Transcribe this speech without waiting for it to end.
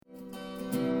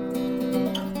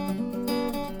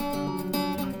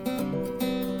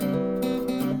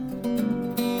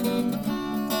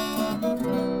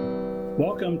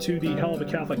to the Hell of a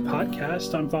Catholic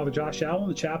podcast. I'm Father Josh Allen,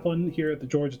 the chaplain here at the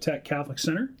Georgia Tech Catholic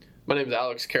Center. My name is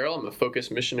Alex Carroll. I'm a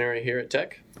Focus missionary here at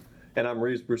Tech. And I'm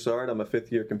Reeves Broussard. I'm a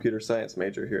fifth-year computer science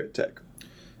major here at Tech.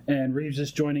 And Reeves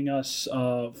is joining us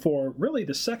for really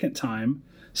the second time.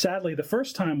 Sadly, the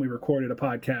first time we recorded a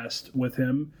podcast with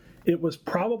him, it was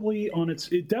probably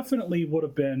it definitely would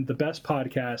have been the best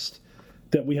podcast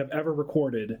that we have ever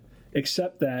recorded,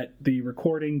 except that the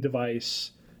recording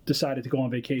device decided to go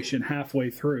on vacation halfway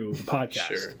through the podcast.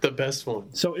 Sure, the best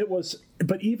one. So it was,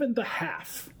 but even the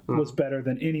half was better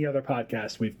than any other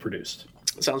podcast we've produced.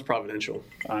 Sounds providential.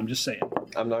 I'm just saying.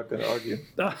 I'm not going to argue.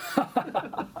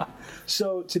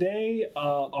 So today,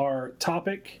 our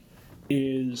topic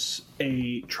is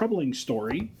a troubling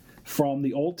story from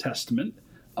the Old Testament,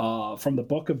 from the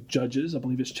book of Judges. I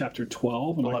believe it's chapter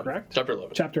 12. Am I correct? Chapter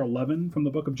 11. Chapter 11 from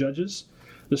the book of Judges.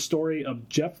 The story of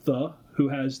Jephthah, who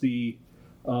has a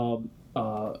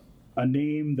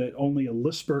name that only a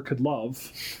lisper could love.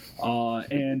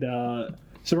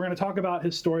 So we're going to talk about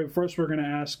his story. First, we're going to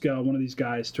ask one of these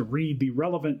guys to read the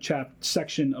relevant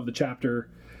section of the chapter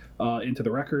into the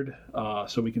record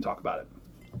so we can talk about it.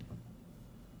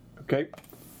 Okay.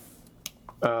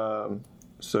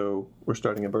 So we're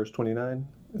starting at verse 29?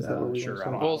 Is that what Sure.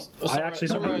 I I actually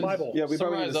don't have a Bible. Yeah, we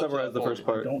probably need to summarize the first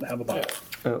part. I don't have a Bible.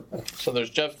 Oh. So there's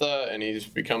Jephthah, and he's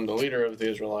become the leader of the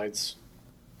Israelites.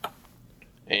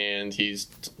 And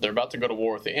they're about to go to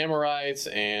war with the Amorites,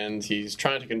 and he's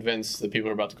trying to convince the people who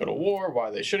are about to go to war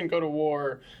why they shouldn't go to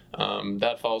war.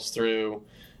 That falls through,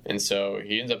 and so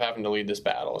he ends up having to lead this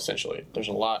battle, essentially. There's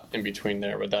a lot in between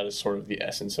there, but that is sort of the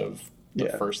essence of the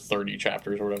first 30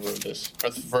 chapters or whatever of this, or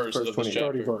the verse of this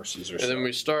chapter. 30 verses or so. And then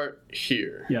we start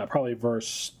here. Yeah, probably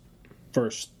verse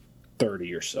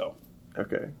 30 or so.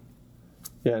 Okay.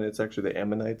 Yeah, and it's actually the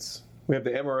Ammonites. We have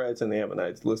the Amorites and the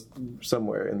Ammonites listed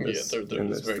somewhere in this. Yeah,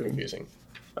 it's very confusing.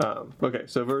 Okay,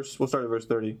 so we'll start at verse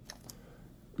 30.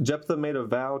 Jephthah made a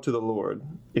vow to the Lord.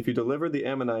 If you deliver the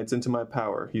Ammonites into my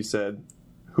power, he said,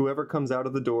 whoever comes out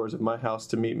of the doors of my house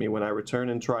to meet me when I return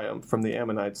in triumph from the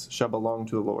Ammonites shall belong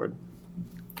to the Lord.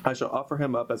 I shall offer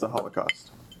him up as a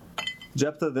holocaust.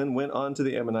 Jephthah then went on to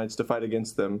the Ammonites to fight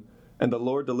against them, and the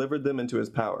Lord delivered them into his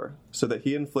power, so that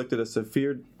he inflicted a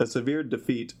severe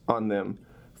defeat on them,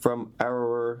 from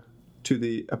Aroer to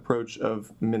the approach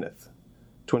of Minnith,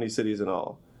 20 cities in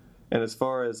all, and as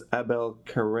far as Abel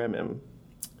Keramim.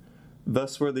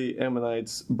 Thus were the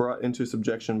Ammonites brought into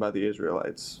subjection by the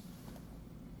Israelites.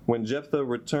 When Jephthah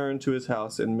returned to his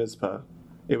house in Mizpah,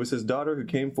 it was his daughter who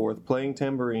came forth playing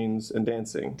tambourines and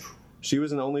dancing. She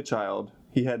was an only child.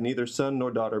 He had neither son nor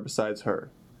daughter besides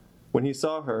her. When he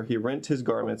saw her, he rent his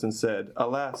garments and said,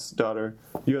 Alas, daughter,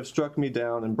 you have struck me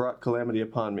down and brought calamity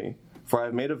upon me. For I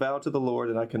have made a vow to the Lord,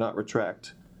 and I cannot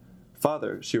retract.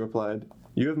 Father, she replied,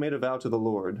 you have made a vow to the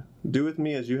Lord. Do with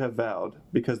me as you have vowed,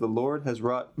 because the Lord has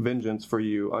wrought vengeance for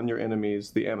you on your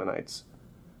enemies, the Ammonites.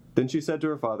 Then she said to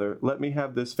her father, let me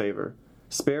have this favor.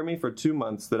 Spare me for 2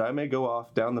 months, that I may go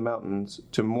off down the mountains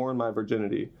to mourn my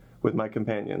virginity with my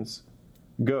companions.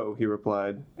 Go, he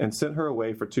replied, and sent her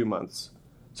away for 2 months.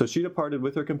 So she departed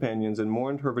with her companions and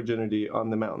mourned her virginity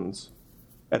on the mountains.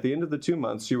 At the end of the 2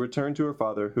 months, she returned to her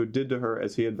father, who did to her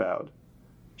as he had vowed.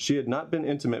 She had not been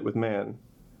intimate with man.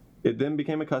 It then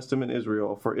became a custom in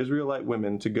Israel for Israelite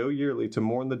women to go yearly to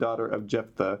mourn the daughter of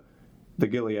Jephthah, the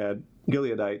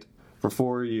Gileadite, for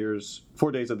 4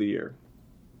 days of the year.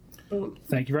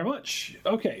 Thank you very much.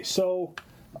 Okay, so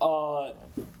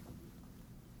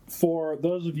for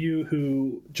those of you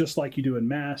who, just like you do in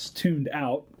Mass, tuned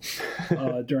out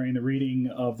during the reading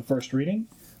of the first reading,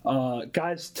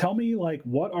 guys, tell me,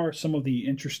 what are some of the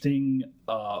interesting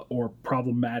or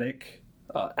problematic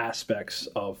aspects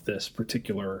of this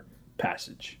particular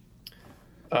passage?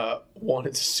 One,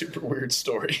 it's a super weird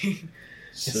story.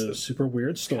 It's a super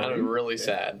weird story. Kind of really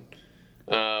sad.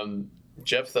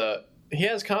 Jephthah, he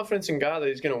has confidence in God that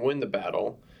he's going to win the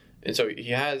battle. And so he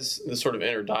has this sort of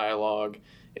inner dialogue.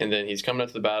 And then he's coming up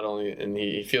to the battle, and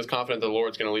he feels confident the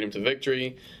Lord's going to lead him to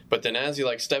victory. But then as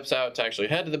he steps out to actually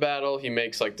head to the battle, he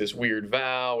makes this weird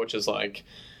vow, which is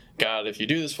God, if you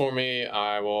do this for me,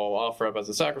 I will offer up as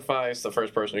a sacrifice the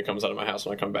first person who comes out of my house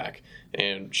when I come back.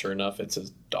 And sure enough, it's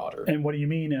his daughter. And what do you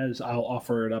mean as I'll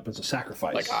offer it up as a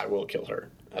sacrifice? I will kill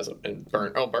her as a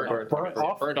burnt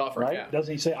offering, right? Yeah.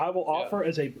 Doesn't he say, I will offer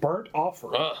as a burnt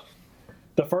offering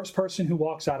the first person who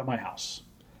walks out of my house?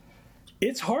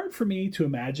 It's hard for me to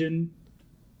imagine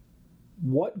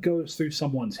what goes through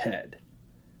someone's head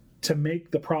to make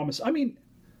the promise. I mean,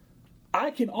 I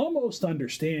can almost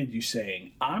understand you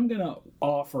saying, I'm going to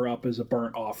offer up as a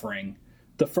burnt offering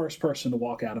the first person to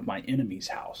walk out of my enemy's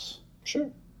house. Sure.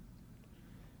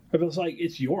 If it's like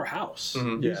it's your house,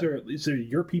 these are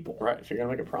your people. Right. If you're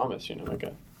gonna make a promise,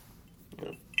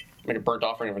 make a burnt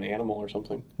offering of an animal or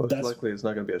something. Most likely, it's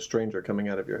not going to be a stranger coming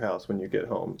out of your house when you get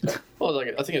home. Well, I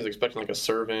think he was expecting like a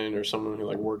servant or someone who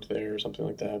worked there or something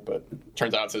like that. But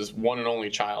turns out it's his one and only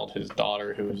child, his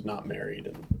daughter, who is not married,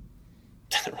 and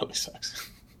that really sucks.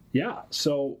 Yeah.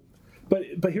 So,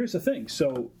 but here's the thing.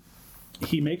 So,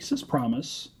 he makes his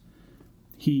promise.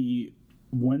 He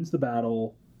wins the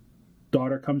battle.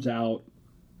 Daughter comes out.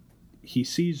 He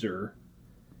sees her.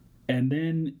 And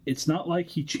then it's not like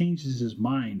he changes his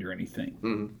mind or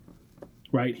anything,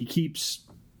 right? He keeps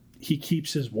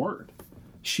his word.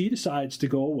 She decides to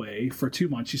go away for 2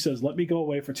 months. She says, "Let me go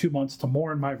away for 2 months to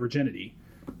mourn my virginity,"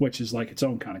 which is like its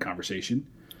own kind of conversation.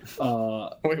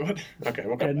 Wait, what? Okay,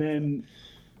 we'll come and back. then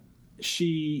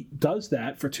she does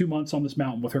that for 2 months on this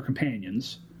mountain with her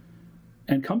companions,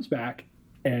 and comes back,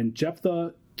 and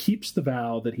Jephthah keeps the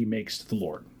vow that he makes to the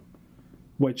Lord.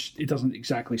 Which it doesn't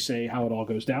exactly say how it all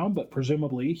goes down, but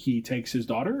presumably he takes his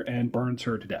daughter and burns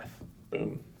her to death.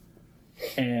 Boom.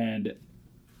 And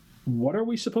what are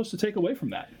we supposed to take away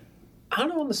from that? I don't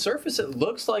know. On the surface, it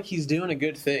looks like he's doing a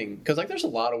good thing. Because there's a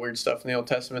lot of weird stuff in the Old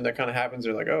Testament that kind of happens.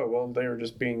 They're like, oh, well, they were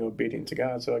just being obedient to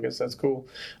God, so I guess that's cool.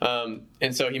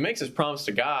 And so he makes his promise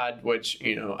to God, which,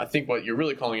 I think what you're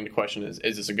really calling into question is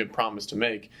this a good promise to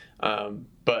make?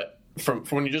 But from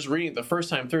when you're just reading it the first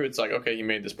time through, it's like, okay, he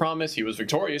made this promise. He was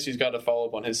victorious. He's got to follow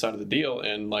up on his side of the deal.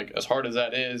 And as hard as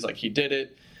that is, he did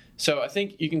it. So I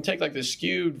think you can take this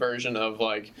skewed version of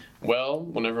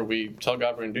whenever we tell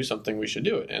God we're going to do something, we should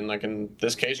do it. And in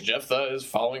this case, Jephthah is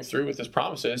following through with his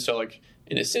promises. So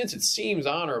in a sense, it seems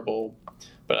honorable.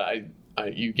 But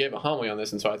you gave a homily on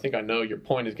this, and so I think I know your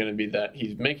point is going to be that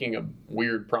he's making a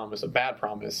weird promise, a bad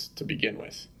promise to begin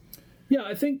with. Yeah,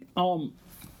 I think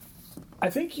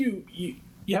you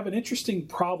have an interesting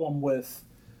problem with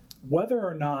whether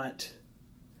or not.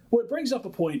 Well, it brings up a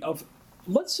point of,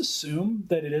 let's assume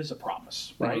that it is a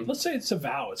promise, right? Mm-hmm. Let's say it's a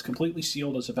vow. It's completely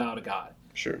sealed as a vow to God.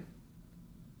 Sure.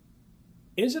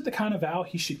 Is it the kind of vow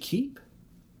he should keep?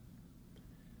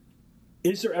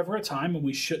 Is there ever a time when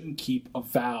we shouldn't keep a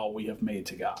vow we have made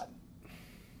to God?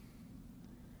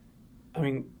 I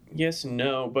mean, yes and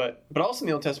no, but also in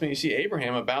the Old Testament, you see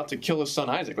Abraham about to kill his son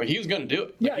Isaac. He was going to do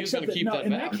it. He was going to keep that vow.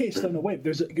 In that case, though, no, wait.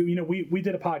 There's we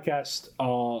did a podcast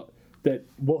that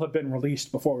will have been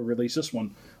released before we release this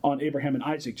one on Abraham and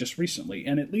Isaac just recently.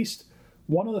 And at least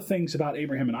one of the things about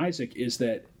Abraham and Isaac is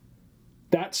that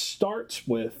starts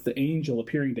with the angel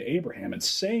appearing to Abraham and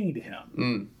saying to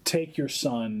him, take your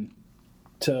son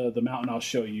to the mountain I'll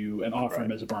show you and offer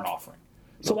him as a burnt offering.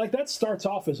 So that starts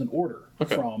off as an order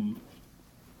from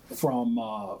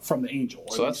the angel.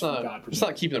 So that's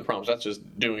not keeping the promise. That's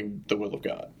just doing the will of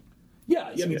God.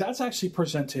 Yeah, that's actually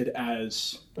presented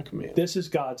as a command. This is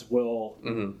God's will.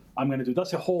 Mm-hmm. I'm going to do.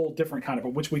 That's a whole different kind of,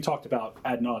 which we talked about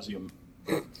ad nauseum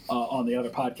on the other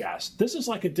podcast. This is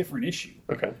a different issue.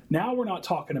 Okay. Now we're not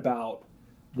talking about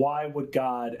why would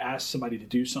God ask somebody to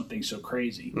do something so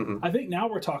crazy. Mm-hmm. I think now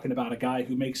we're talking about a guy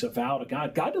who makes a vow to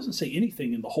God. God doesn't say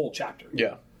anything in the whole chapter.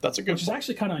 Yeah, that's a good. Which is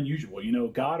actually kind of unusual.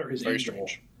 God or his Very angel.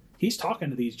 Strange. He's talking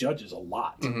to these judges a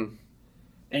lot,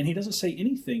 and he doesn't say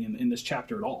anything in this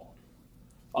chapter at all.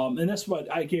 And that's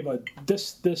what I gave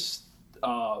this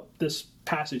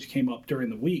passage came up during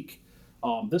the week,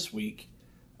 this week,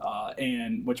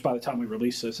 and which by the time we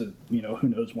release this, who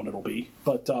knows when it'll be.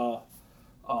 But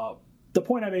the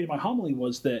point I made in my homily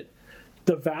was that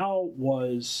the vow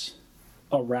was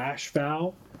a rash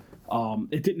vow.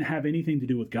 It didn't have anything to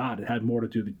do with God. It had more to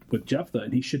do with Jephthah,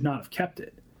 and he should not have kept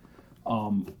it.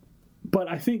 But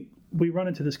I think we run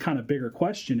into this kind of bigger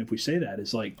question if we say that,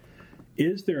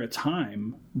 is there a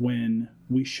time when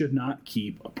we should not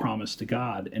keep a promise to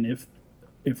God? And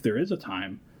if there is a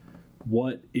time,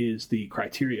 what is the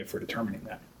criteria for determining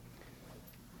that?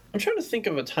 I'm trying to think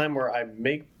of a time where I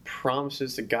make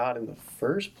promises to God in the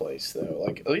first place, though.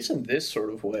 At least in this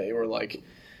sort of way, where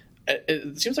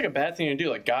it seems like a bad thing to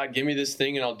do. God, give me this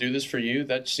thing and I'll do this for you.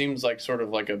 That seems sort of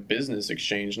like a business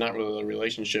exchange, not really a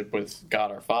relationship with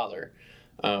God our Father.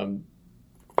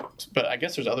 But I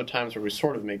guess there's other times where we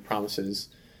sort of make promises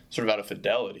sort of out of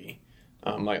fidelity,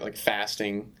 like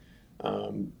fasting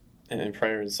and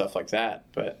prayer and stuff like that.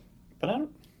 But I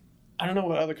don't know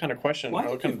what other kind of question or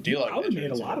what kind of deal I would have made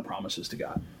a lot of promises to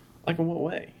God. In what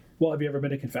way? Well, have you ever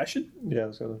been to confession? Yeah,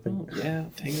 that's the other thing. Oh, yeah,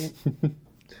 dang it.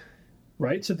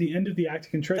 Right? So at the end of the act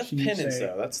of contrition, that's penance,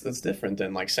 though. That's different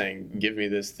than saying, give me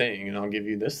this thing and I'll give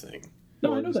you this thing.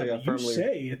 No, I know that. You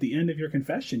say at the end of your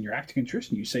confession, your act of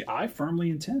contrition, you say, I firmly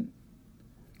intend.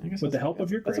 With the help of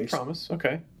your grace. That's a promise.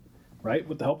 Okay. right?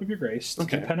 With the help of your grace, to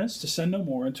do penance, to sin no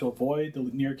more, and to avoid the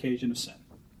near occasion of sin.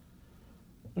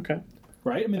 Okay.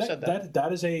 Right? I mean,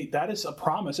 that is a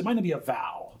promise. It might not be a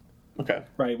vow. Okay.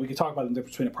 Right? We could talk about the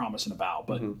difference between a promise and a vow,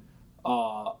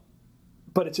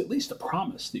 but it's at least a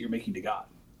promise that you're making to God.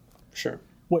 Sure.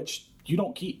 Which you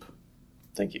don't keep.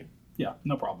 Thank you. Yeah,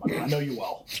 no problem. I know you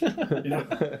well. You know?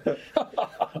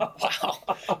 Wow.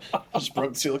 I just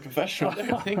broke the seal of confession right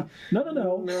there, I think.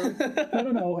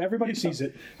 No. Everybody sees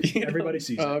it. Everybody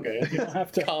sees it. Okay. You don't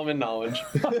have to. Common knowledge.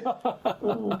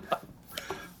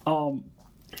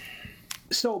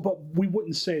 So, but we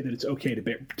wouldn't say that it's okay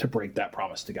to break that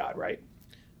promise to God, right?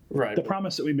 Right. The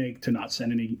promise that we make to not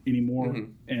sin anymore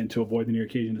and to avoid the near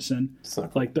occasion of sin,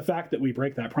 like the fact that we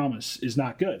break that promise is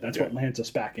not good. That's what lands us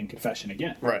back in confession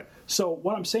again. Right. So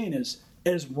what I'm saying is,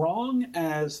 as wrong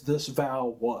as this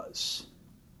vow was,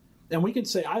 and we can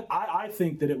say, I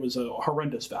think that it was a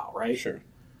horrendous vow, right? Sure.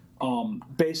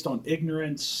 Based on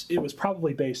ignorance, it was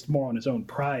probably based more on his own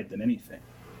pride than anything.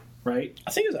 Right?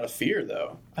 I think it was out of fear,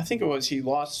 though. I think it was he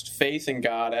lost faith in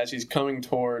God as he's coming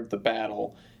toward the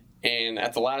battle. And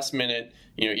at the last minute,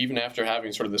 even after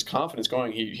having sort of this confidence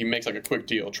going, he makes like a quick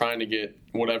deal, trying to get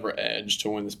whatever edge to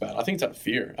win this battle. I think it's out of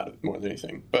fear, more than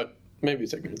anything. But maybe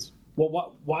it's ignorance.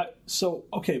 Well, what? So,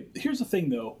 okay, here's the thing,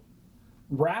 though.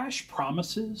 Rash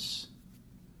promises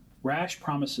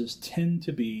tend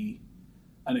to be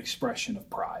an expression of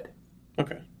pride.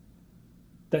 Okay.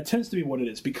 That tends to be what it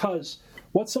is, because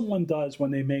what someone does when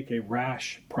they make a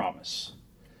rash promise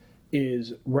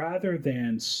is, rather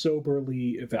than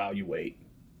soberly evaluate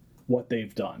what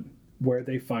they've done, where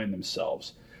they find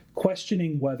themselves,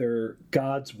 questioning whether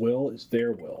God's will is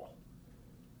their will,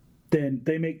 then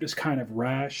they make this kind of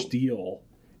rash deal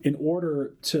in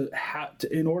order to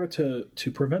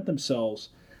prevent themselves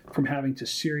from having to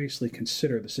seriously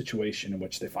consider the situation in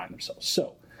which they find themselves.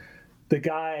 So, the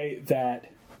guy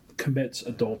that commits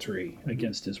adultery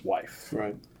against his wife.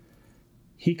 Right.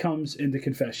 He comes into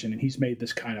confession and he's made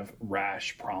this kind of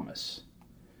rash promise.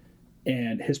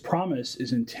 And his promise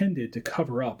is intended to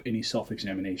cover up any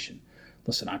self-examination.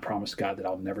 Listen, I promised God that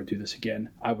I'll never do this again.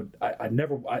 I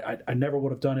never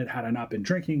would have done it had I not been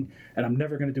drinking, and I'm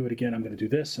never going to do it again. I'm going to do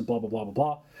this and blah, blah, blah, blah,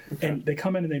 blah. Okay. And they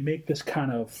come in and they make this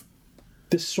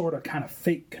sort of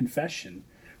fake confession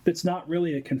that's not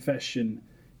really a confession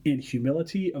in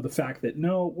humility of the fact that,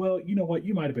 no, well, you know what,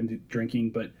 you might have been drinking,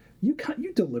 but you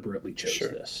deliberately chose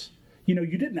this. You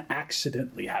didn't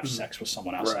accidentally have sex with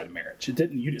someone outside of marriage.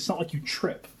 It's not like you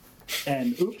trip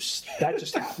and oops, that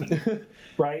just happened.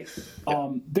 Right?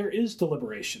 Yeah. There is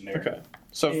deliberation there. Okay.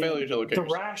 So failure to look at the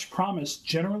rash promise,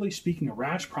 generally speaking, a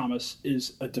rash promise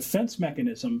is a defense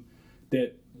mechanism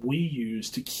that we use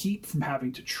to keep from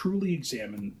having to truly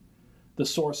examine the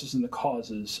sources and the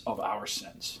causes of our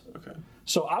sins. Okay.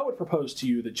 So I would propose to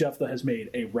you that Jephthah has made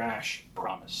a rash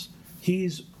promise.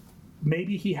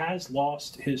 Maybe he has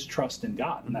lost his trust in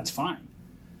God, and that's fine.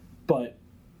 But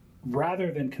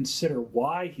rather than consider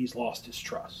why he's lost his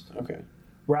trust,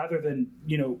 rather than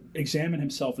examine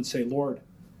himself and say, Lord,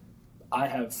 I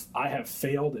have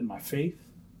failed in my faith,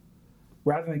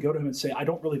 rather than go to him and say, I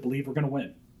don't really believe we're going to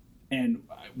win, and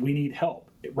we need help.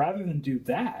 Rather than do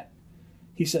that,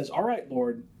 he says, all right,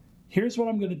 Lord, here's what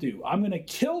I'm going to do. I'm going to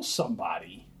kill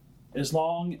somebody as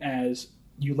long as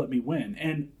you let me win.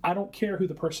 And I don't care who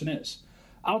the person is.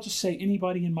 I'll just say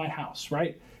anybody in my house,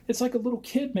 right? It's like a little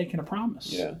kid making a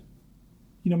promise. Yeah.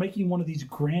 Making one of these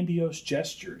grandiose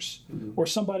gestures. Mm-hmm. Or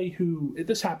somebody who,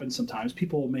 this happens sometimes,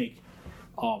 people will make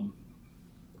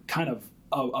kind of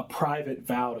a private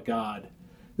vow to God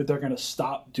that they're going to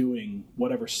stop doing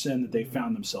whatever sin that they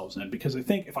found themselves in, because they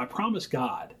think, if I promise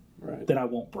God, that I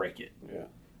won't break it. Yeah.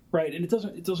 Right? And it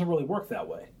doesn't really work that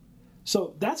way.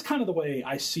 So that's kind of the way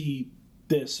I see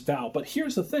this vow. But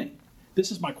here's the thing.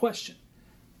 This is my question.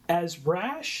 As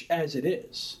rash as it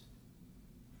is,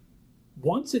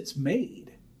 once it's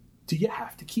made, do you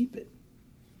have to keep it?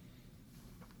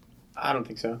 I don't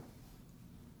think so.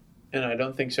 And I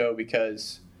don't think so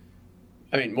because,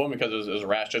 because it was a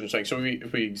rash judgment. So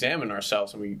if we examine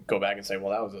ourselves and we go back and say, well,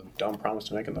 that was a dumb promise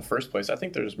to make in the first place, I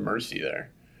think there's mercy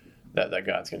there that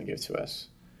God's going to give to us.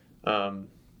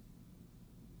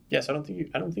 Yes, I don't think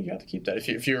you have to keep that.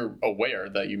 If you're aware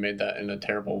that you made that in a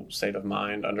terrible state of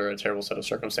mind under a terrible set of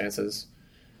circumstances.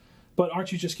 But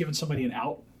aren't you just giving somebody an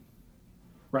out?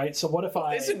 Right? So what if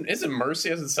Isn't mercy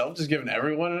as itself just giving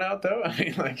everyone an out, though?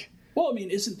 Well,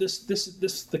 isn't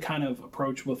this the kind of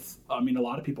approach with? A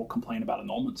lot of people complain about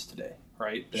annulments today,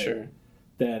 right? Sure.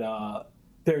 That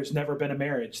there's never been a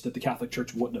marriage that the Catholic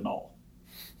Church wouldn't annul,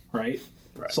 right?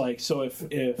 Right. It's like, so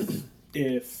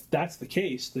if that's the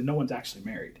case, then no one's actually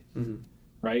married.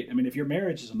 Mm-hmm. right? I mean, if your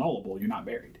marriage is annulable, you're not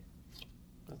married,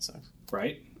 That sucks.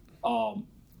 right? But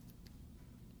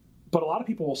a lot of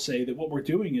people will say that what we're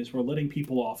doing is we're letting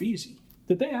people off easy.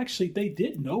 That they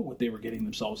did know what they were getting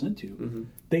themselves into. Mm-hmm.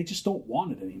 They just don't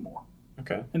want it anymore.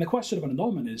 Okay. And the question of an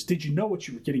annulment is, did you know what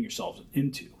you were getting yourselves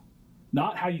into?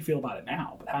 Not how you feel about it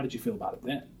now, but how did you feel about it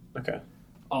then? Okay.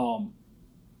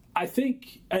 I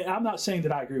think I'm not saying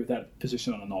that I agree with that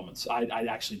position on annulments. I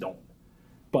actually don't.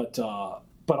 But a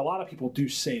lot of people do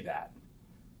say that,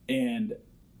 and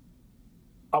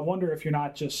I wonder if you're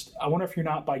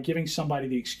not by giving somebody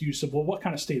the excuse of, well, what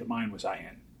kind of state of mind was I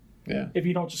in? Yeah. If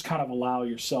you don't just kind of allow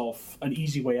yourself an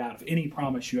easy way out of any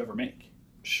promise you ever make.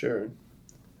 Sure.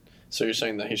 So you're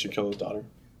saying that he should kill his daughter?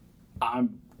 I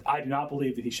do not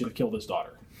believe that he should have killed his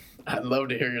daughter. I'd love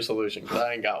to hear your solution, because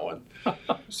I ain't got one.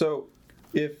 So,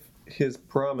 if his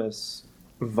promise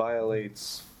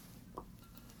violates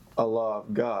a law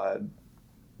of God,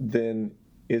 then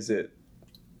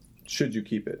should you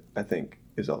keep it? I think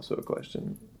is also a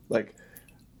question. Like,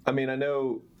 I mean, I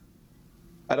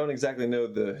don't exactly know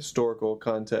the historical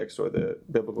context or the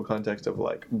biblical context of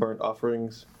like burnt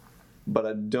offerings, but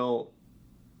I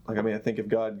think if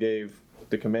God gave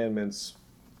the commandments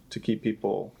to keep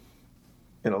people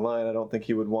in a line, I don't think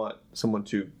he would want someone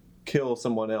to kill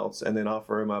someone else and then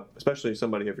offer him up, especially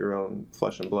somebody of your own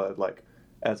flesh and blood, like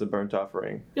as a burnt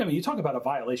offering. Yeah, I mean, you talk about a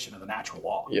violation of the natural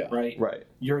law, Yeah. right? Right.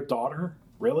 Your daughter,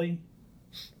 really?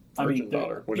 Virgin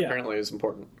daughter, which yeah. apparently is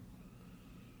important.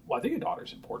 Well, I think a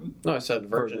daughter's important. No, I said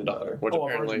virgin daughter, which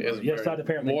apparently virgin is daughter. Yes, that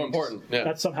apparently more means- important. Yeah.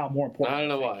 That's somehow more important. I don't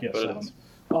know I why, think. but Yes, it is.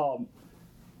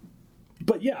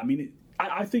 But yeah, I mean,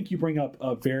 I think you bring up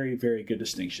a very, very good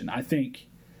distinction. I think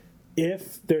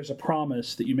if there's a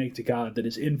promise that you make to God that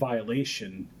is in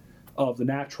violation of the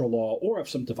natural law or of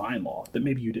some divine law that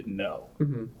maybe you didn't know,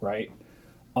 right?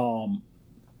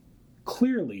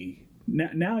 Clearly,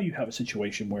 now you have a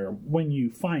situation where when you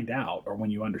find out or when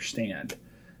you understand,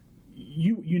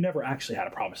 you never actually had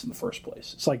a promise in the first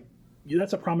place. It's like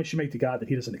that's a promise you make to God that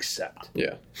he doesn't accept.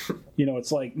 Yeah.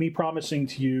 It's like me promising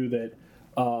to you that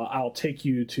I'll take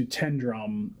you to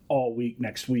Tendrum all week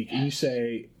next week, and you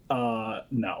say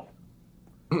no.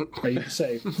 Or you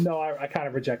say no. I kind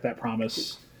of reject that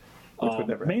promise, Which would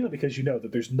never mainly because you know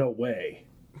that there's no way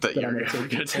That you're I'm going going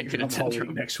to take me to all week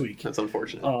Tendrum. next week. That's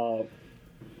unfortunate.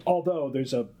 Although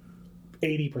there's a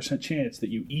 80% chance that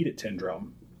you eat at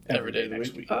Tendrum Every day of the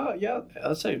next week. week. Yeah,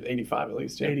 I'd say 85 at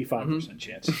least. Yeah. 85%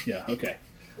 chance. Yeah, okay.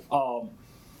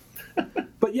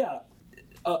 But yeah,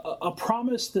 a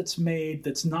promise that's made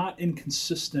that's not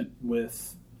inconsistent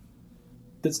with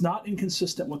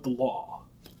the law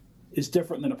is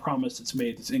different than a promise that's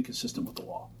made that's inconsistent with the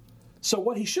law. So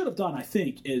what he should have done, I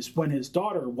think, is when his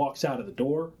daughter walks out of the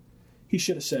door, he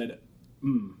should have said,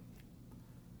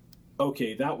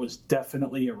 okay, that was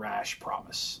definitely a rash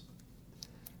promise.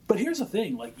 But here's the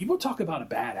thing, like, you will talk about a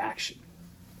bad action.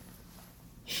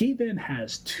 He then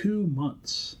has 2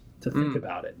 months to think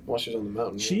about it. While she's on the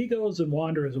mountain. She goes and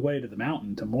wanders away to the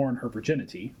mountain to mourn her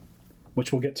virginity,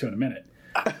 which we'll get to in a minute.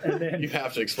 And then You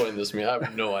have to explain this to me. I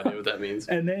have no idea what that means.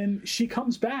 and then she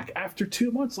comes back after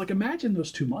 2 months. Like, imagine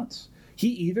those 2 months. He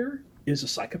either is a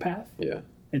psychopath Yeah.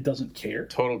 and doesn't care,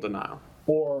 Total denial.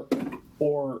 or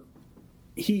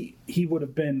he would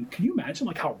have been. Can you imagine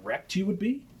like how wrecked you would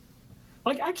be?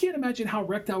 Like, I can't imagine how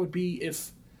wrecked I would be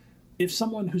if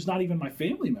someone who's not even my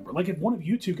family member, like if one of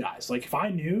you two guys, like if I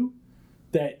knew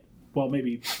that, well,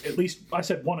 maybe at least I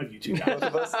said one of you two guys,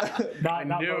 not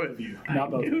knew both it. of you, not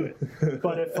both of you.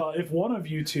 But if one of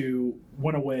you two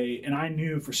went away and I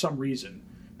knew for some reason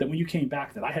that when you came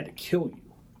back that I had to kill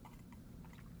you,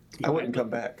 I wouldn't come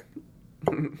back.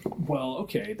 well,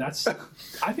 okay,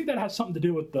 I think that has something to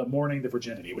do with the mourning the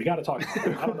virginity. We got to talk about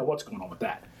that. I don't know what's going on with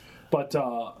that. But,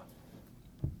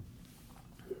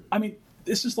 I mean,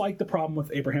 this is like the problem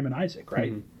with Abraham and Isaac,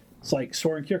 right? It's like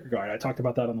Soren Kierkegaard. I talked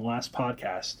about that on the last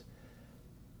podcast.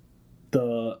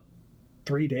 The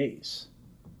 3 days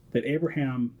that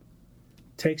Abraham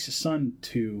takes his son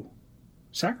to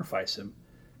sacrifice him,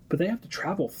 but they have to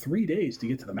travel 3 days to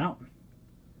get to the mountain.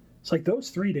 It's like those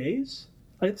 3 days,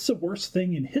 like, it's the worst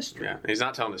thing in history. Yeah. He's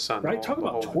not telling his son. Right? the Talk whole-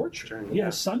 about the whole torture. journey. Yeah,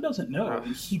 his son doesn't know,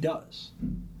 and he does.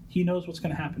 He knows what's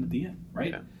going to happen at the end,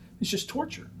 right? Yeah. It's just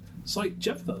torture. It's like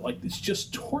Jephthah, like, it's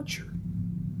just torture.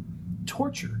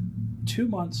 Torture. 2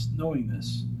 months knowing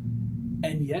this,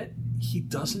 and yet he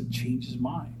doesn't change his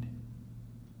mind.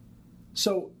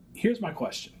 So here's my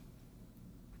question.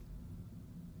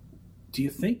 Do you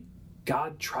think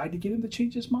God tried to get him to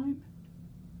change his mind?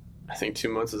 I think 2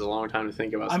 months is a long time to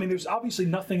think about. I mean, there's obviously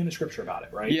nothing in the scripture about it,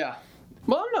 right? Yeah.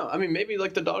 Well, I don't know. I mean, maybe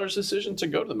like the daughter's decision to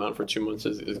go to the mountain for 2 months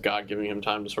is God giving him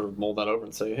time to sort of mull that over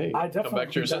and say, "Hey, I come definitely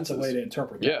back to your think that's a senses." way to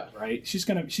interpret that, Yeah. right?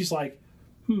 She's like,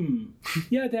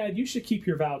 yeah, Dad, you should keep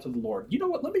your vow to the Lord. You know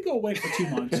what? Let me go away for 2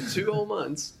 months. 2 whole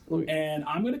months. And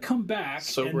I'm going to come back,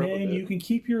 Sober up and a then bit. you can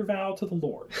keep your vow to the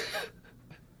Lord.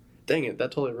 Dang it!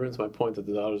 That totally ruins my point that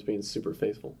the daughter's being super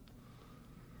faithful.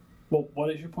 Well, what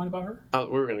is your point about her? We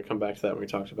were going to come back to that when we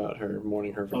talked about her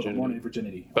mourning her Oh, virginity. the morning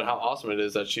virginity. But how awesome it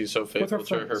is that she's so faithful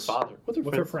to her friends. father.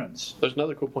 With her friends. There's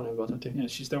another cool point about that too. Yeah,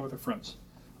 she's there with her friends.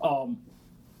 I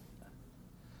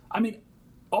mean,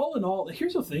 all in all,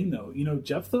 here's the thing, though. You know,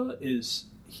 Jephthah is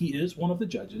one of the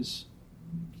judges.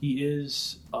 He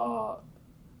is,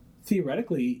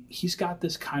 theoretically, he's got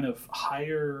this kind of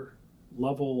higher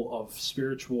level of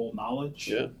spiritual knowledge.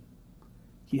 Yeah.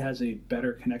 He has a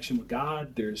better connection with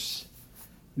God. There's,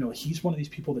 you know, he's one of these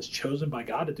people that's chosen by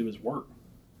God to do his work.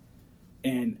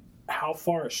 And how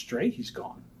far astray he's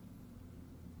gone.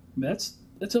 I mean,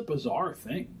 that's a bizarre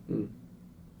thing. Mm.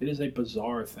 It is a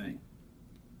bizarre thing.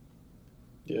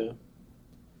 Yeah.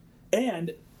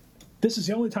 And this is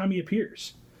the only time he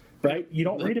appears, right? You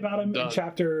don't read about him in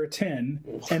chapter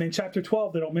 10, and in chapter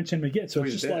 12 they don't mention him again. So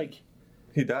it's He's just dead. like,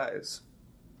 He dies,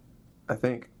 I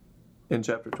think, in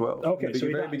chapter 12. Okay, At the so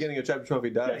he very dies. beginning of chapter 12, he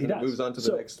dies, yeah, he and does. it moves on to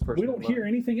So the next person. we don't hear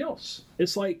anything else.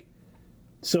 It's like,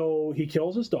 so he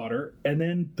kills his daughter, and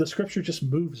then the scripture just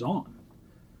moves on.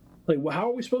 Like, well, how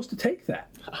are we supposed to take that?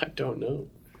 I don't know.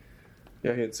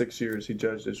 Yeah, he had 6 years. He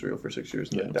judged Israel for 6 years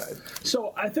and then died.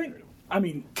 So I think, I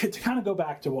mean, to kind of go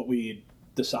back to what we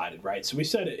decided, right? So we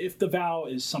said if the vow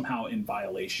is somehow in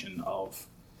violation of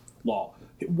law,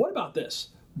 what about this?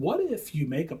 What if you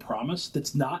make a promise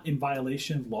that's not in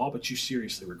violation of law, but you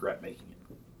seriously regret making it?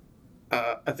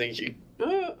 I think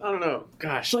I don't know.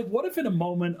 Gosh. It's like, what if in a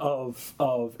moment of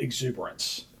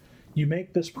exuberance, you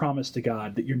make this promise to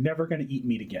God that you're never going to eat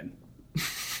meat again,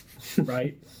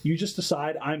 right? You just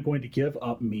decide, I'm going to give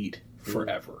up meat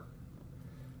forever.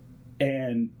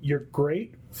 And you're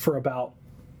great for about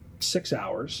 6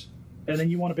 hours, and then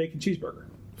you want a bacon cheeseburger,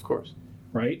 Of course.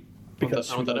 right? I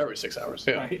want that every 6 hours.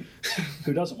 Yeah. Right?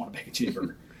 Who doesn't want a bacon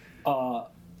cheeseburger?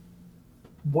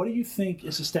 What do you think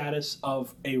is the status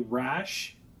of a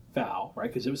rash vow, right?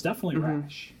 Because it was definitely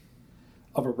rash.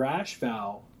 Of a rash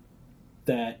vow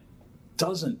that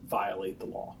doesn't violate the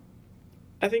law.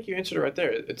 I think you answered it right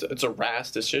there. It's a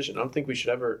rash decision. I don't think we should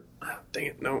ever. Dang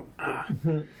it, no.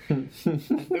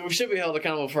 We should be held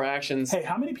accountable for actions. Hey,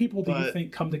 how many people do you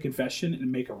think come to confession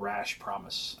and make a rash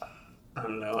promise? I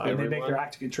don't know. And they make their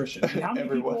act of contrition. I mean, how many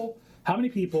people? How many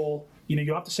people? You know, you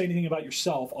don't have to say anything about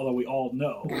yourself, although we all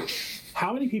know.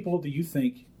 How many people do you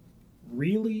think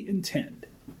really intend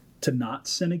to not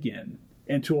sin again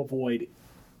and to avoid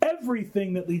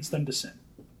everything that leads them to sin?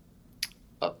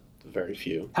 Very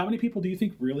few. How many people do you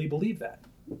think really believe that?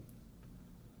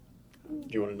 Do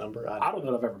you want a number? I don't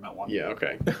know that I've ever met one. Yeah.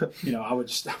 Okay. You know,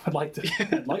 I'd like to.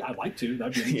 I'd like to.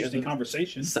 That'd be an interesting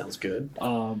conversation. Sounds good.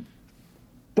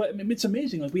 But I mean, it's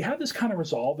amazing. Like, we had this kind of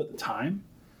resolve at the time,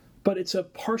 but it's a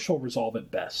partial resolve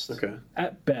at best. Okay.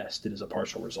 At best, it is a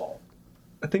partial resolve.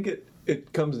 I think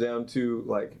it comes down to,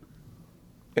 like,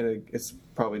 and it's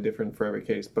probably different for every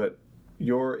case, but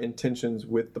your intentions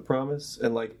with the promise.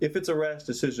 And, like, if it's a rash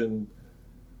decision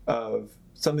of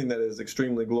something that is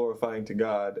extremely glorifying to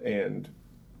God and,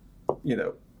 you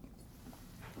know,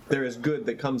 there is good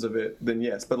that comes of it, then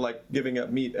yes. But, like, giving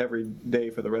up meat every day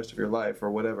for the rest of your life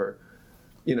or whatever,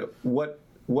 you know, what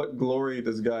glory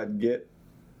does God get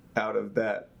out of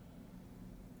that,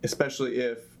 especially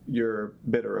if you're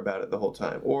bitter about it the whole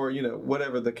time, or, you know,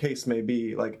 whatever the case may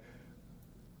be. Like,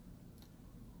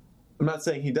 I'm not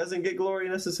saying he doesn't get glory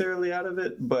necessarily out of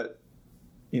it, but,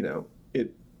 you know,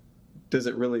 does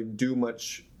it really do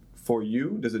much for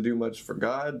you? Does it do much for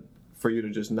God for you to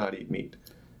just not eat meat?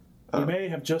 We may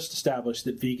have just established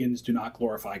that vegans do not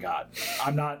glorify God.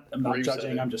 I'm not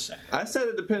judging. I'm just saying. I said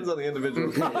it depends on the individual.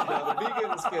 Now, the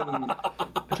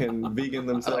vegans can vegan I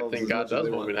themselves. like think as God much as does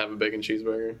they want me to have a bacon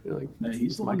cheeseburger. You're like, No,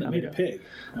 he's the one that made a pig.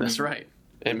 that's right.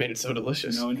 And made it so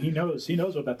delicious. You know, and he knows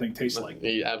what that thing tastes like.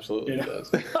 He absolutely Yeah. does.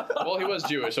 Well, he was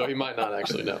Jewish, so he might not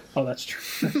actually know. Oh, that's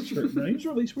true. That's true. No,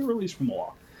 we were released from the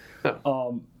law. Huh.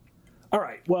 All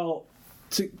right. Well,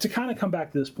 to kind of come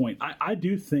back to this point, I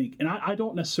do think, and I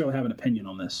don't necessarily have an opinion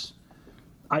on this,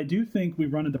 I do think we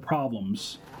run into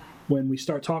problems when we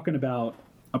start talking about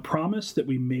a promise that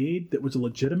we made that was a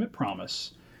legitimate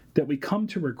promise that we come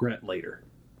to regret later.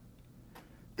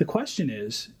 The question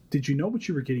is, did you know what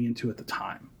you were getting into at the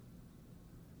time?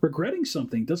 Regretting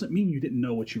something doesn't mean you didn't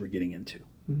know what you were getting into.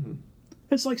 Mm-hmm.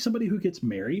 It's like somebody who gets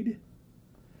married.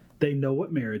 They know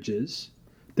what marriage is.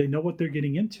 They know what they're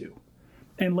getting into.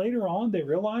 And later on, they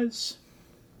realize,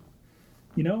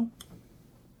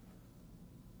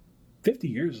 50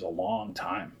 years is a long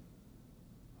time.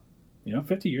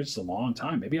 50 years is a long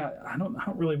time. Maybe I don't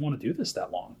really want to do this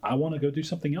that long. I want to go do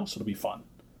something else. It'll be fun.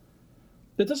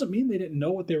 That doesn't mean they didn't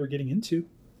know what they were getting into.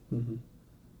 Mm-hmm.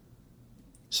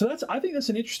 So I think that's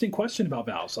an interesting question about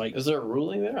vows. Like, is there a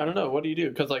ruling there? I don't know. What do you do?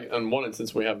 Because like in one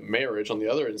instance we have marriage, on the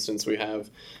other instance we have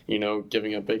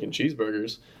giving up bacon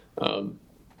cheeseburgers.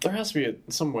 There has to be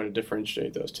some way to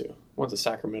differentiate those two. One's a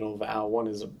sacramental vow. One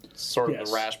is a sort of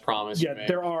a rash promise. Yeah,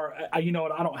 there are. I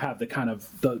don't have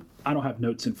I don't have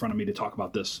notes in front of me to talk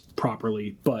about this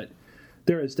properly, but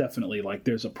there is definitely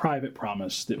there's a private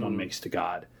promise that one makes to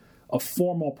God, a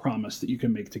formal promise that you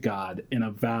can make to God, and a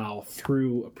vow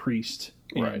through a priest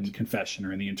in confession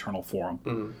or in the internal forum.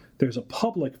 Mm-hmm. There's a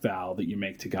public vow that you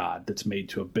make to God that's made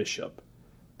to a bishop.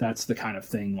 That's the kind of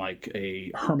thing like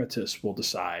a hermitist will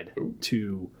decide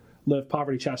to live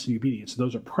poverty, chastity, and obedience.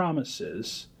 Those are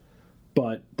promises,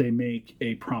 but they make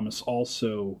a promise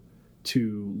also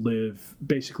to live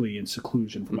basically in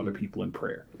seclusion from other people in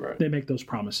prayer. Right. They make those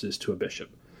promises to a bishop.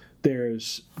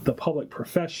 There's the public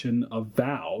profession of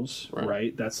vows,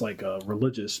 right? That's like a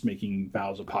religious making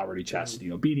vows of poverty, chastity,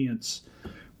 and obedience.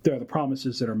 There are the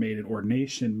promises that are made in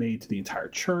ordination, made to the entire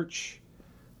church.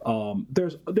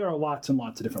 There are lots and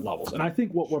lots of different levels. And I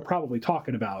think what we're probably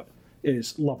talking about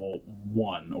is level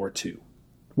 1 or 2,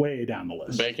 way down the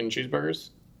list. Bacon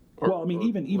cheeseburgers?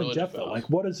 Even Jephthah. Vows. Like,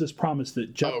 what is this promise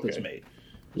that Jephthah's made?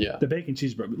 Yeah. The bacon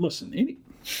cheeseburger. Listen,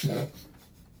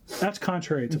 that's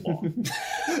contrary to law.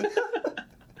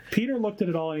 Peter looked at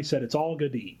it all and he said, it's all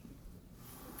good to eat.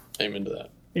 Amen to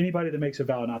that. Anybody that makes a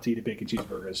vow not to eat a bacon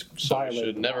cheeseburger is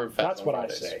violated. Should never fast. That's what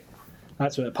Fridays. I say.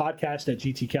 That's what podcast at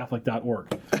gtcatholic.org.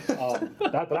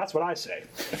 That's what I say.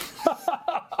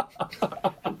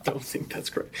 I don't think that's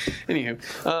correct.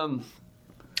 Anywho,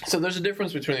 so there's a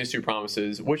difference between these two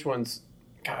promises. Which ones,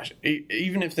 gosh,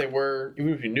 even if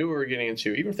we knew we were getting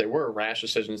into, even if they were rash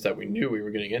decisions that we knew we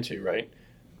were getting into, right?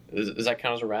 Does that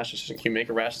count as a rash decision? Can you make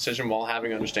a rash decision while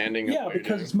having understanding of what you're doing?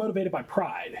 Because it's motivated by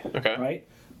pride. Okay. Right?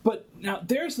 But now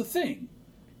there's the thing.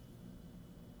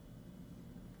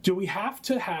 Do we have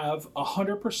to have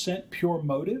 100% pure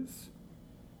motive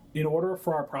in order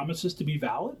for our promises to be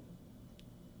valid?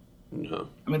 No.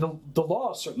 I mean, the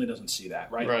law certainly doesn't see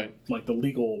that, right? Right. Like the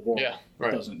legal world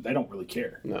doesn't. They don't really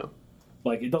care. No.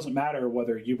 Like, it doesn't matter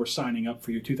whether you were signing up for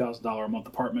your $2,000 a month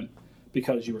apartment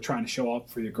because you were trying to show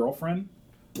off for your girlfriend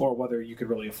or whether you could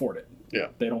really afford it. Yeah.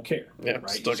 They don't care. Yeah,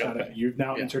 right? Still gotta pay. You've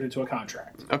now entered into a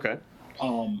contract. Okay.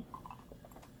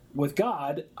 With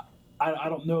God, I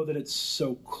don't know that it's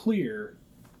so clear,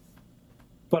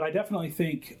 but I definitely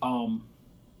think your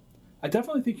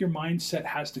mindset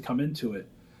has to come into it.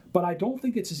 But I don't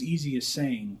think it's as easy as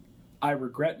saying, I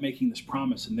regret making this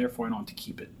promise and therefore I don't have to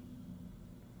keep it.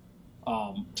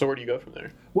 So where do you go from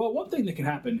there? Well, one thing that can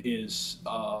happen is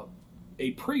a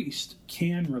priest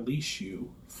can release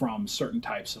you from certain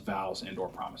types of vows and or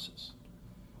promises.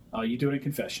 You do it in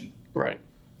confession. Right.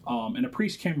 And a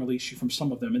priest can release you from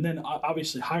some of them. And then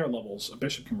obviously higher levels a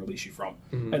bishop can release you from.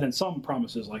 Mm-hmm. And then some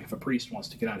promises, like if a priest wants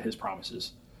to get out of his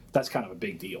promises, that's kind of a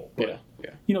big deal. But,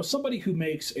 somebody who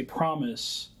makes a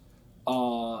promise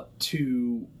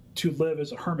to live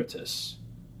as a hermitist,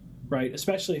 right,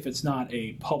 especially if it's not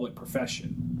a public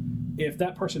profession, if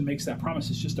that person makes that promise,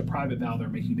 it's just a private vow they're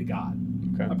making to God.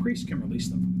 Okay. A priest can release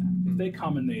them from that. Mm-hmm. If they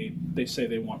come and they say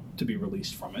they want to be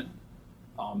released from it,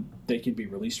 they can be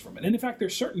released from it. And in fact,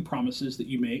 there's certain promises that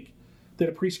you make that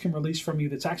a priest can release from you.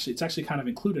 It's actually kind of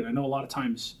included. I know a lot of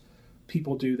times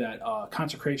people do that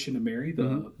consecration to Mary,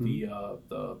 the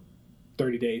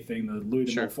 30-day thing, the Louis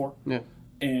de Montfort. Yeah.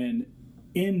 And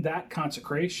in that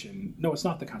consecration, no, it's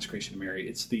not the consecration to Mary.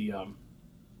 It's the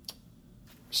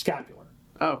scapular.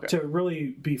 Oh, okay. To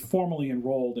really be formally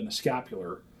enrolled in a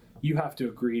scapular, you have to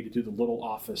agree to do the little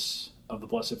office of the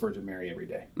Blessed Virgin Mary every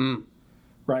day. Mm.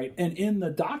 Right? And in the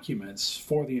documents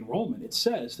for the enrollment, it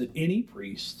says that any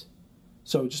priest,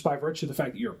 so just by virtue of the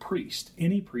fact that you're a priest,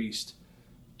 any priest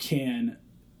can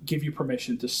give you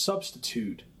permission to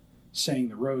substitute saying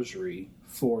the rosary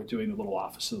for doing the little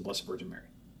office of the Blessed Virgin Mary.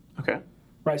 Okay.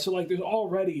 Right? So, there's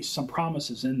already some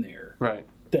promises in there. Right.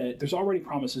 That there's already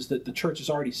promises that the church has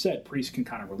already said priests can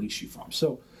kind of release you from.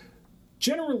 So,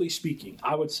 generally speaking,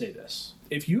 I would say this.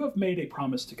 If you have made a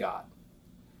promise to God,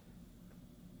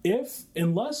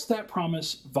 unless that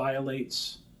promise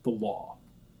violates the law,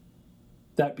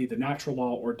 that be the natural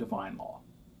law or divine law,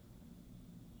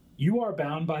 you are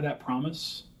bound by that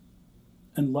promise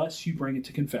unless you bring it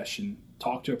to confession,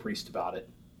 talk to a priest about it,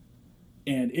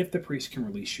 and if the priest can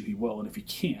release you, he will, and if he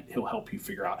can't, he'll help you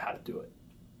figure out how to do it.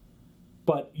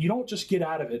 But you don't just get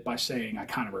out of it by saying, I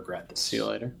kind of regret this. See you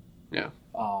later. Yeah.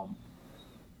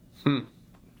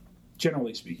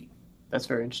 Generally speaking. That's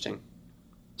very interesting.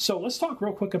 So let's talk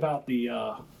real quick about the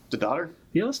daughter?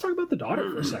 Yeah, let's talk about the daughter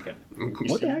for a second.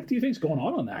 What the heck do you think's going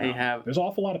on that? There's an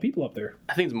awful lot of people up there.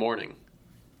 I think it's mourning.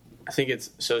 I think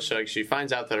it's so she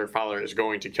finds out that her father is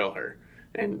going to kill her,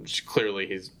 and clearly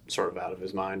he's sort of out of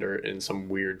his mind or in some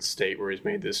weird state where he's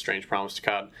made this strange promise to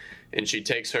God. And she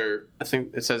takes her, I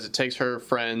think it says it takes her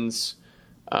friends,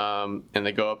 and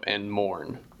they go up and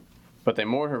mourn. But they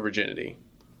mourn her virginity.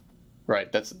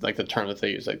 Right, that's like the term that they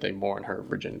use, like they mourn her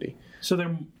virginity. So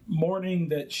they're mourning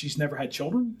that she's never had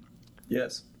children?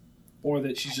 Yes. Or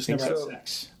that she's just never had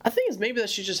sex? I think it's maybe that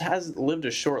she just has lived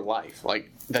a short life,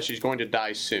 like that she's going to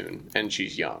die soon, and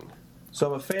she's young. So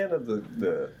I'm a fan of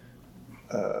the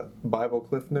Bible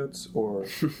Cliff Notes or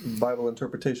Bible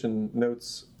interpretation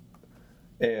notes,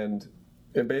 and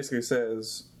it basically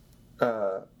says,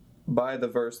 by the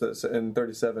verse that's in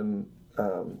 37,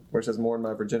 where it says, mourn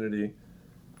my virginity,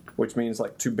 which means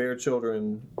like to bear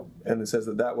children, and it says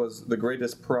that was the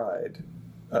greatest pride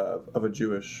of a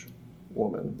Jewish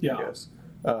woman, I guess.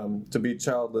 To be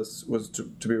childless was to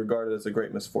be regarded as a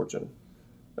great misfortune.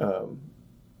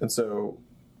 And so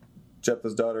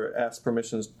Jephthah's daughter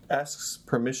asks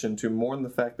permission to mourn the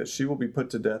fact that she will be put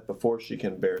to death before she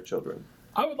can bear children.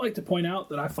 I would like to point out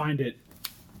that I find it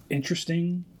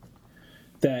interesting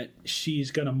that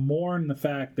she's going to mourn the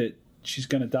fact that she's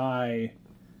going to die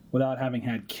without having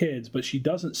had kids, but she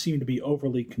doesn't seem to be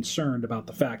overly concerned about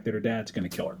the fact that her dad's going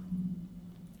to kill her.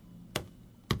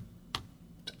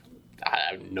 I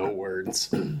have no words.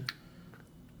 I'm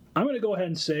going to go ahead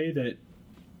and say that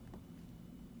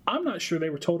I'm not sure they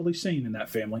were totally sane in that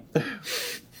family.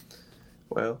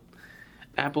 Well,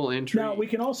 apple and tree. Now, we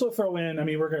can also throw in, I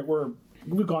mean,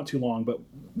 we've gone too long, but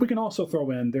we can also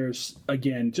throw in, there's,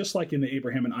 again, just like in the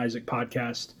Abraham and Isaac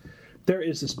podcast, there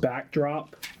is this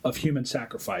backdrop of human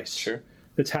sacrifice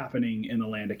that's happening in the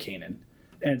land of Canaan.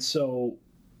 And so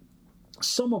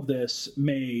some of this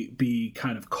may be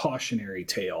kind of cautionary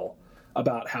tale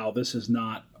about how this is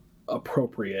not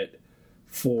appropriate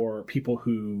for people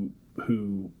who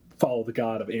follow the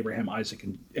God of Abraham, Isaac,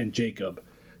 and Jacob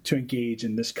to engage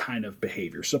in this kind of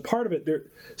behavior. So part of it,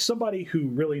 somebody who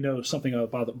really knows something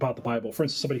about the Bible, for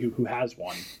instance, somebody who has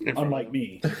one, unlike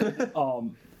me,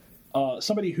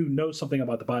 somebody who knows something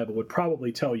about the Bible would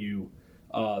probably tell you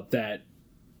that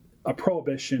a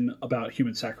prohibition about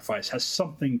human sacrifice has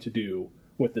something to do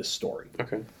with this story.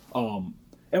 Okay.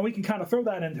 And we can kind of throw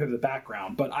that into the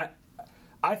background, but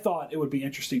I thought it would be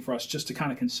interesting for us just to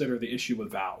kind of consider the issue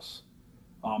with vows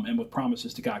and with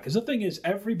promises to God. Because the thing is,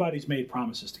 everybody's made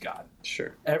promises to God.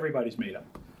 Sure. Everybody's made them.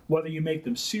 Whether you make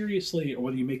them seriously or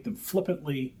whether you make them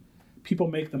flippantly, people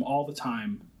make them all the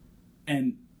time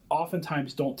and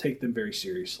oftentimes don't take them very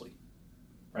seriously.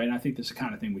 Right? And I think this is the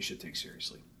kind of thing we should take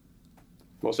seriously.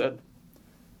 Well said.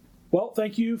 Well,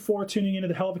 thank you for tuning into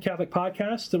the Hell of a Catholic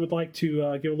podcast. I would like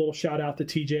to give a little shout out to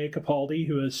TJ Capaldi,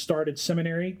 who has started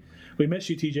seminary. We miss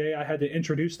you, TJ. I had to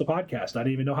introduce the podcast. I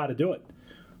didn't even know how to do it.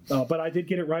 But I did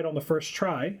get it right on the first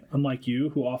try, unlike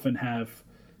you, who often have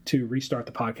to restart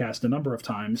the podcast a number of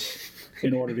times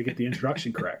in order to get the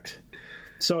introduction correct.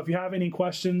 So if you have any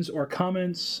questions or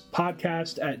comments,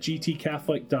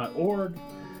 podcast@gtcatholic.org.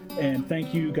 And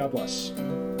thank you. God bless.